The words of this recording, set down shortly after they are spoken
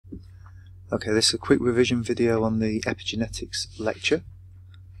Okay, this is a quick revision video on the epigenetics lecture.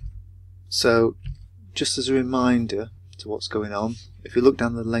 So, just as a reminder to what's going on, if you look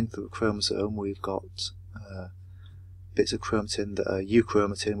down the length of a chromosome, we've got bits of chromatin that are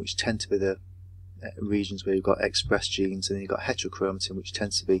euchromatin, which tend to be the regions where you've got expressed genes, and then you've got heterochromatin, which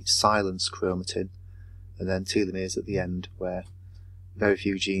tends to be silenced chromatin, and then telomeres at the end, where very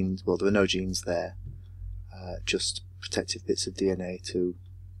few genes, well, there are no genes there, just protective bits of DNA to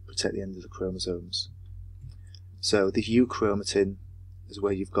protect the end of the chromosomes. So the euchromatin is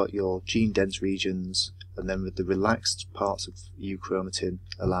where you've got your gene dense regions, and then with the relaxed parts of euchromatin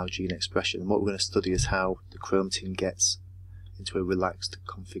allow gene expression. And what we're going to study is how the chromatin gets into a relaxed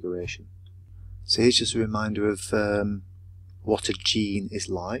configuration. So here's just a reminder of what a gene is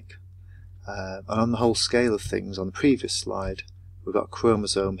like. And on the whole scale of things, on the previous slide, we've got a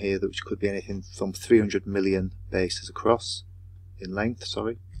chromosome here which could be anything from 300 million bases across in length,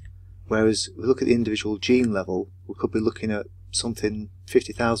 whereas if we look at the individual gene level, we could be looking at something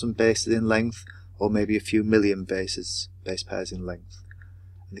 50,000 bases in length, or maybe a few million base pairs in length.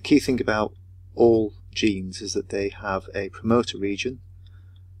 And the key thing about all genes is that they have a promoter region,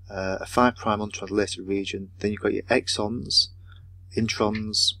 a 5' untranslated region, then you've got your exons,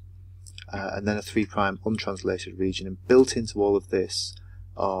 introns, and then a 3' untranslated region, and built into all of this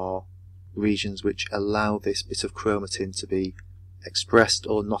are regions which allow this bit of chromatin to be expressed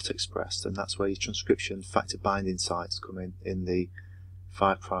or not expressed, and that's where your transcription factor binding sites come in the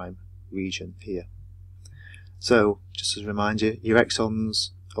 5' region here. So, just as a reminder, your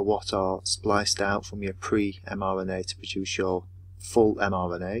exons are what are spliced out from your pre-mRNA to produce your full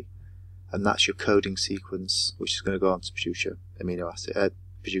mRNA, and that's your coding sequence, which is going to go on to produce your amino acid,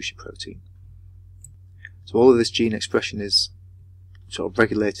 produce your protein. So all of this gene expression is sort of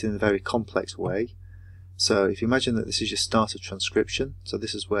regulated in a very complex way. So if you imagine that this is your start of transcription, so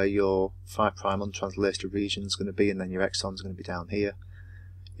this is where your 5' untranslated region is going to be, and then your exon is going to be down here.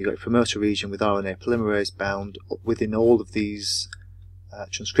 You've got your promoter region with RNA polymerase bound within all of these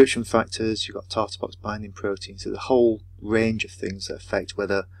transcription factors. You've got tartar box binding proteins, so the whole range of things that affect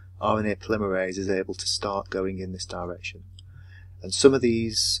whether RNA polymerase is able to start going in this direction. And some of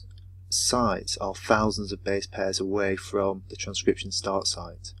these sites are thousands of base pairs away from the transcription start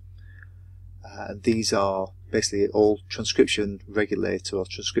site. And these are basically all transcription regulator or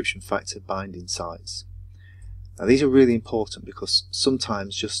transcription factor binding sites. Now these are really important because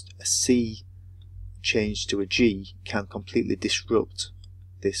sometimes just a C changed to a G can completely disrupt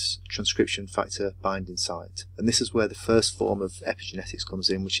this transcription factor binding site. And this is where the first form of epigenetics comes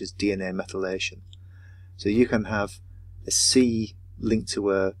in, which is DNA methylation. So you can have a C linked to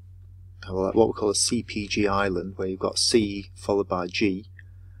what we call a CPG island, where you've got C followed by G,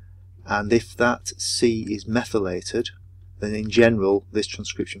 and if that C is methylated, then in general this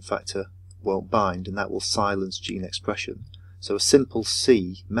transcription factor won't bind, and that will silence gene expression. So a simple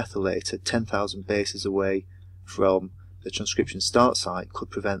C methylated 10,000 bases away from the transcription start site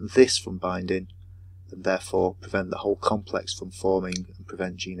could prevent this from binding, and therefore prevent the whole complex from forming and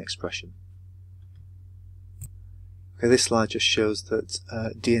prevent gene expression. Okay, this slide just shows that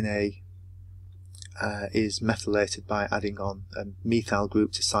DNA is methylated by adding on a methyl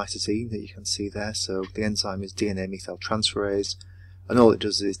group to cytosine that you can see there. So the enzyme is DNA methyltransferase, and all it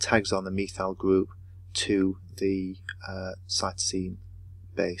does is tags on the methyl group to the cytosine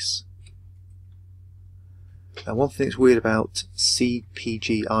base. Now one thing that's weird about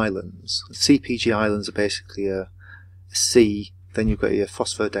CPG islands are basically a C, then you've got your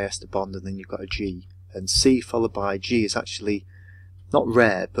phosphodiester bond, and then you've got a G. And C followed by G is actually not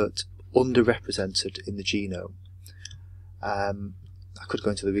rare, but underrepresented in the genome. I could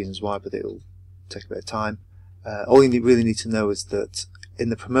go into the reasons why, but it'll take a bit of time. All you really need to know is that in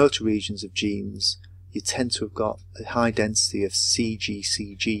the promoter regions of genes, you tend to have got a high density of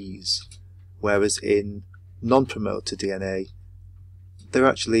CGCGs, whereas in non-promoter DNA, they're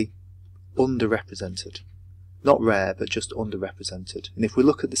actually underrepresented. Not rare, but just underrepresented. And if we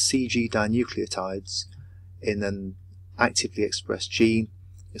look at the CG dinucleotides in an actively expressed gene,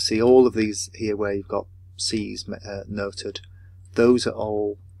 you'll see all of these here where you've got C's noted. Those are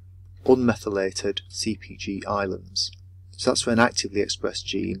all unmethylated CPG islands. So that's for an actively expressed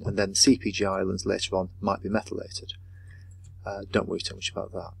gene, and then CPG islands later on might be methylated. Don't worry too much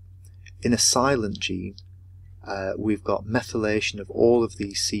about that. In a silent gene, we've got methylation of all of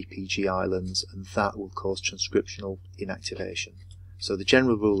these CPG islands, and that will cause transcriptional inactivation. So the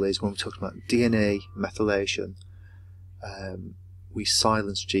general rule is, when we're talking about DNA methylation, we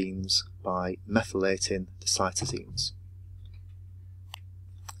silence genes by methylating the cytosines.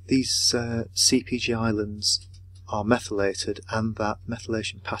 These CPG islands are methylated and that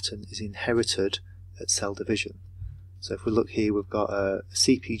methylation pattern is inherited at cell division. So if we look here, we've got a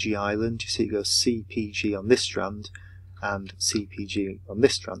CpG island. You see it goes CpG on this strand and CpG on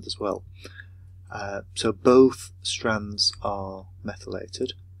this strand as well. So both strands are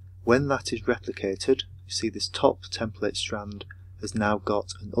methylated. When that is replicated, you see this top template strand has now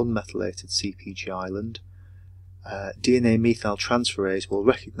got an unmethylated CpG island. DNA methyltransferase will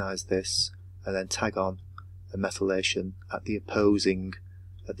recognise this and then tag on a methylation at the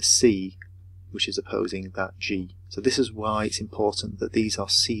C, which is opposing that G. So this is why it's important that these are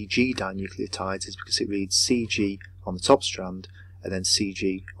CG dinucleotides, is because it reads CG on the top strand and then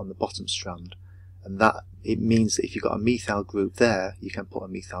CG on the bottom strand. And that it means that if you've got a methyl group there, you can put a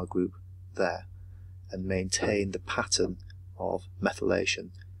methyl group there and maintain the pattern of methylation.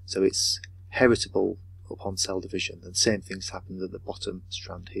 So it's heritable upon cell division, and same things happen at the bottom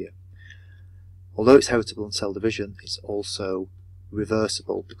strand here. Although it's heritable on cell division, it's also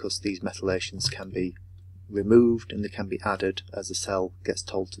reversible because these methylations can be removed and they can be added as the cell gets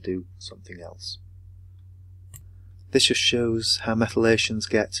told to do something else. This just shows how methylations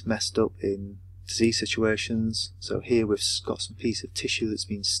get messed up in disease situations. So here we've got some piece of tissue that's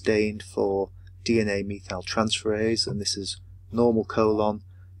been stained for DNA methyltransferase, and this is normal colon,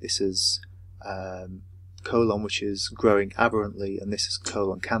 this is colon which is growing aberrantly, and this is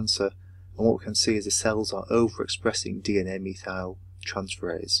colon cancer. And what we can see is the cells are overexpressing DNA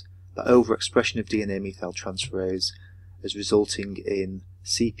methyltransferase. That overexpression of DNA methyltransferase is resulting in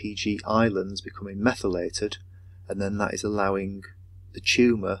CpG islands becoming methylated, and then that is allowing the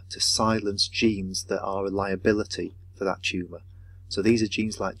tumour to silence genes that are a liability for that tumour. So these are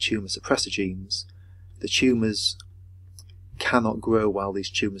genes like tumour suppressor genes. The tumours cannot grow while these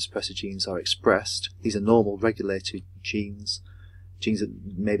tumour suppressor genes are expressed. These are normal regulatory genes, genes that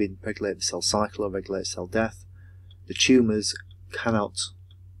maybe regulate the cell cycle or regulate cell death. The tumours cannot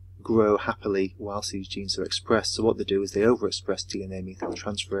grow happily whilst these genes are expressed, so what they do is they overexpress DNA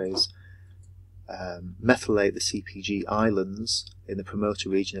methyltransferase, methylate the CpG islands in the promoter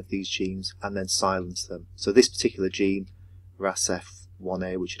region of these genes, and then silence them. So this particular gene,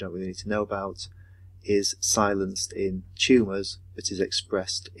 RASF1A, which you don't really need to know about, is silenced in tumours but is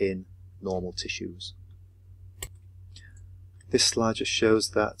expressed in normal tissues. This slide just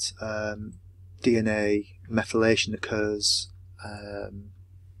shows that DNA methylation occurs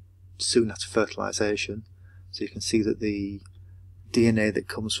soon after fertilization. So you can see that the DNA that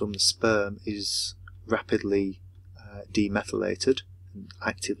comes from the sperm is rapidly demethylated,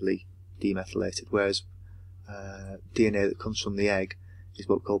 actively demethylated, whereas DNA that comes from the egg is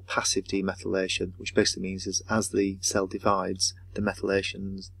what we call passive demethylation, which basically means is as the cell divides, the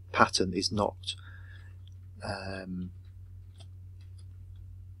methylation pattern is not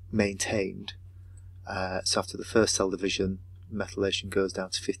maintained. So after the first cell division, methylation goes down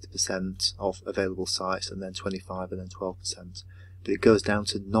to 50% of available sites, and then 25%, and then 12%. But it goes down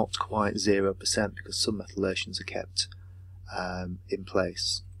to not quite 0% because some methylations are kept in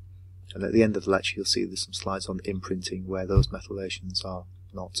place. And at the end of the lecture, you'll see there's some slides on imprinting where those methylations are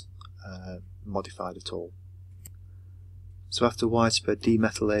not modified at all. So after widespread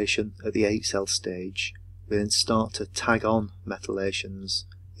demethylation at the 8-cell stage, we then start to tag on methylations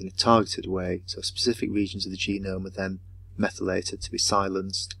in a targeted way. So specific regions of the genome are then methylated to be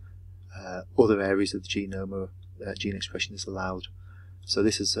silenced. Other areas of the genome gene expression is allowed. So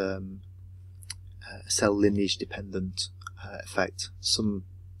this is a cell lineage dependent effect. Some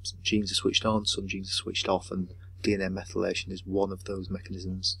genes are switched on, some genes are switched off, and DNA methylation is one of those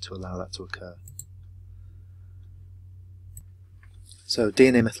mechanisms to allow that to occur. So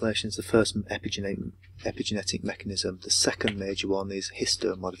DNA methylation is the first epigenetic mechanism. The second major one is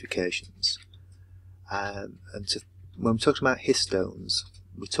histone modifications. When we're talking about histones,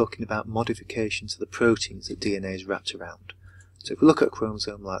 we're talking about modifications to the proteins that DNA is wrapped around. So if we look at a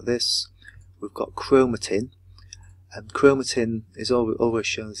chromosome like this, we've got chromatin, and chromatin is always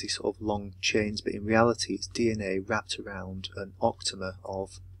shown as these sort of long chains, but in reality it's DNA wrapped around an octamer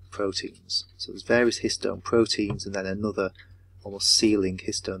of proteins. So there's various histone proteins and then another almost sealing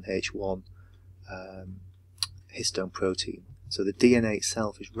histone H1 histone protein. So the DNA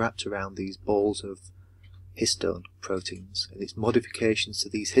itself is wrapped around these balls of histone proteins, and it's modifications to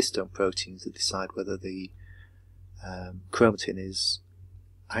these histone proteins that decide whether the chromatin is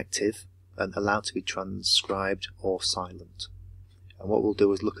active and allowed to be transcribed or silent. And what we'll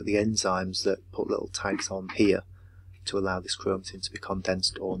do is look at the enzymes that put little tags on here to allow this chromatin to be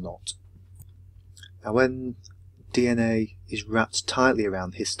condensed or not. Now when DNA is wrapped tightly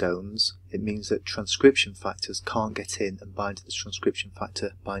around histones, it means that transcription factors can't get in and bind to the transcription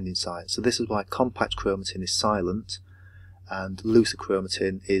factor binding site. So this is why compact chromatin is silent and looser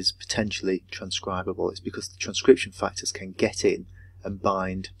chromatin is potentially transcribable. It's because the transcription factors can get in and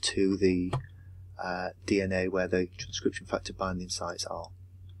bind to the DNA where the transcription factor binding sites are.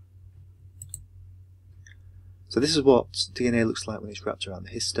 So this is what DNA looks like when it's wrapped around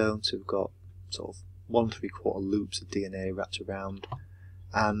the histone. So we've got sort of 1 3/4 loops of DNA wrapped around,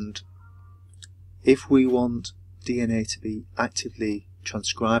 and if we want DNA to be actively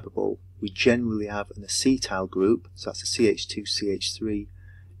transcribable, we generally have an acetyl group, so that's a CH2CH3,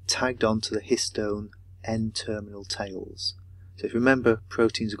 tagged onto the histone N-terminal tails. So if you remember,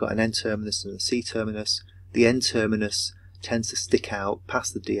 proteins have got an N-terminus and an C-terminus. The N-terminus tends to stick out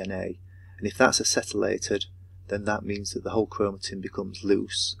past the DNA, and if that's acetylated, then that means that the whole chromatin becomes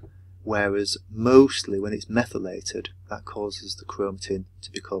loose. Whereas mostly when it's methylated, that causes the chromatin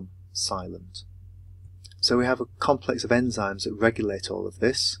to become silent. So we have a complex of enzymes that regulate all of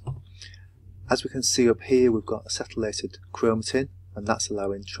this. As we can see up here, we've got acetylated chromatin, and that's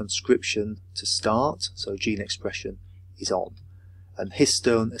allowing transcription to start, so gene expression is on. And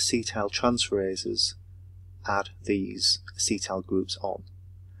histone acetyl transferases add these acetyl groups on.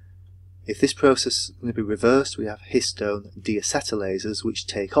 If this process is going to be reversed, we have histone deacetylases which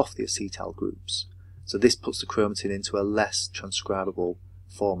take off the acetyl groups. So this puts the chromatin into a less transcribable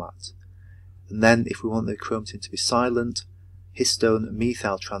format. And then if we want the chromatin to be silent, histone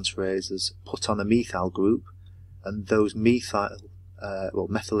methyl transferases put on a methyl group, and those methylated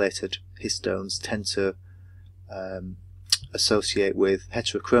histones tend to associate with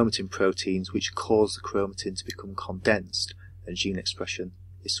heterochromatin proteins which cause the chromatin to become condensed and gene expression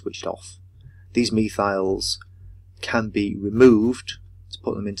is switched off. These methyls can be removed to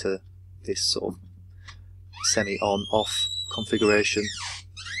put them into this sort of semi-on-off configuration,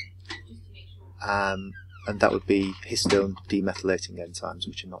 and that would be histone demethylating enzymes,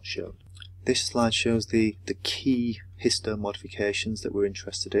 which are not shown. This slide shows the key histone modifications that we're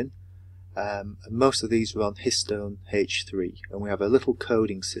interested in. And most of these are on histone H3, and we have a little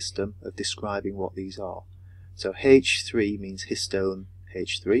coding system of describing what these are. So H3 means histone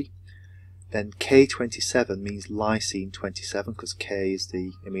H3, then K27 means lysine 27, because K is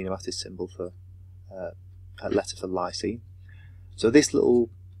the amino acid symbol for a letter for lysine. So this little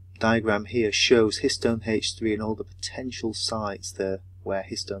diagram here shows histone H3 and all the potential sites there where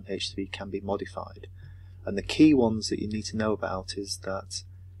histone H3 can be modified. And the key ones that you need to know about is that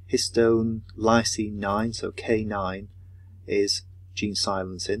histone lysine 9, so K9, is gene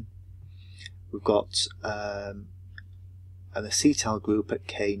silencing. We've got an acetyl group at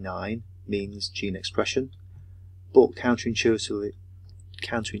K9 means gene expression, but counterintuitively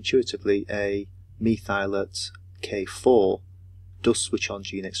a methyl at K4 does switch on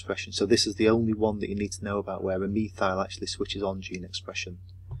gene expression. So this is the only one that you need to know about where a methyl actually switches on gene expression.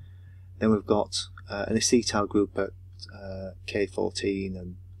 Then we've got an acetyl group at K14,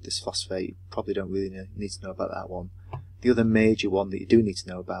 and this phosphate, you probably don't really need to know about that one. The other major one that you do need to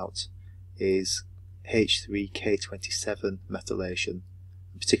know about is H3K27 methylation,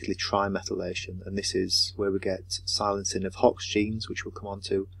 particularly trimethylation, and this is where we get silencing of Hox genes, which we'll come on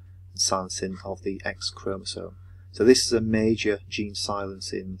to, and silencing of the X chromosome. So this is a major gene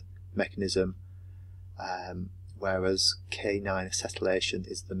silencing mechanism, whereas K9 acetylation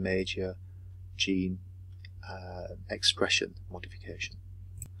is the major gene expression modification.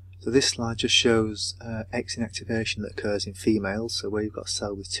 So this slide just shows X inactivation that occurs in females. So where you've got a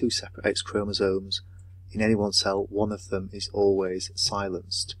cell with 2 separate X chromosomes, in any one cell, one of them is always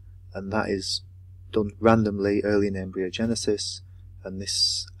silenced, and that is done randomly early in embryogenesis, and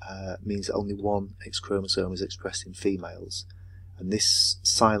this means that only one X chromosome is expressed in females, and this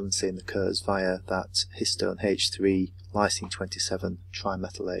silencing occurs via that histone H3 lysine 27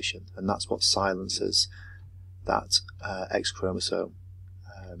 trimethylation, and that's what silences that X chromosome.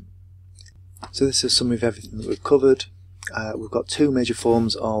 So this is a summary of everything that we've covered. We've got 2 major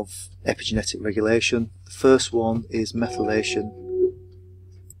forms of epigenetic regulation. The first one is methylation.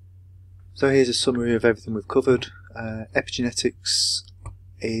 So here's a summary of everything we've covered. Epigenetics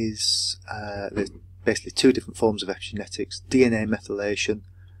is there's basically 2 different forms of epigenetics. DNA methylation,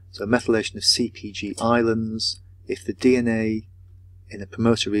 so methylation of CPG islands. If the DNA in a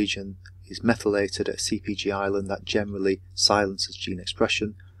promoter region is methylated at a CPG island, that generally silences gene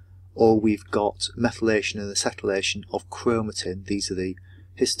expression. Or we've got methylation and acetylation of chromatin. These are the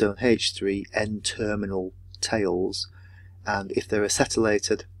histone H3 N-terminal tails, and if they're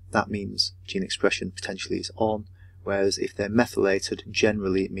acetylated, that means gene expression potentially is on, whereas if they're methylated,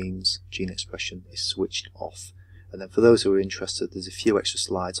 generally it means gene expression is switched off. And then for those who are interested, there's a few extra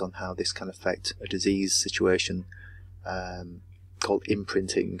slides on how this can affect a disease situation called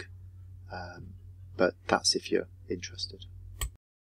imprinting, but that's if you're interested.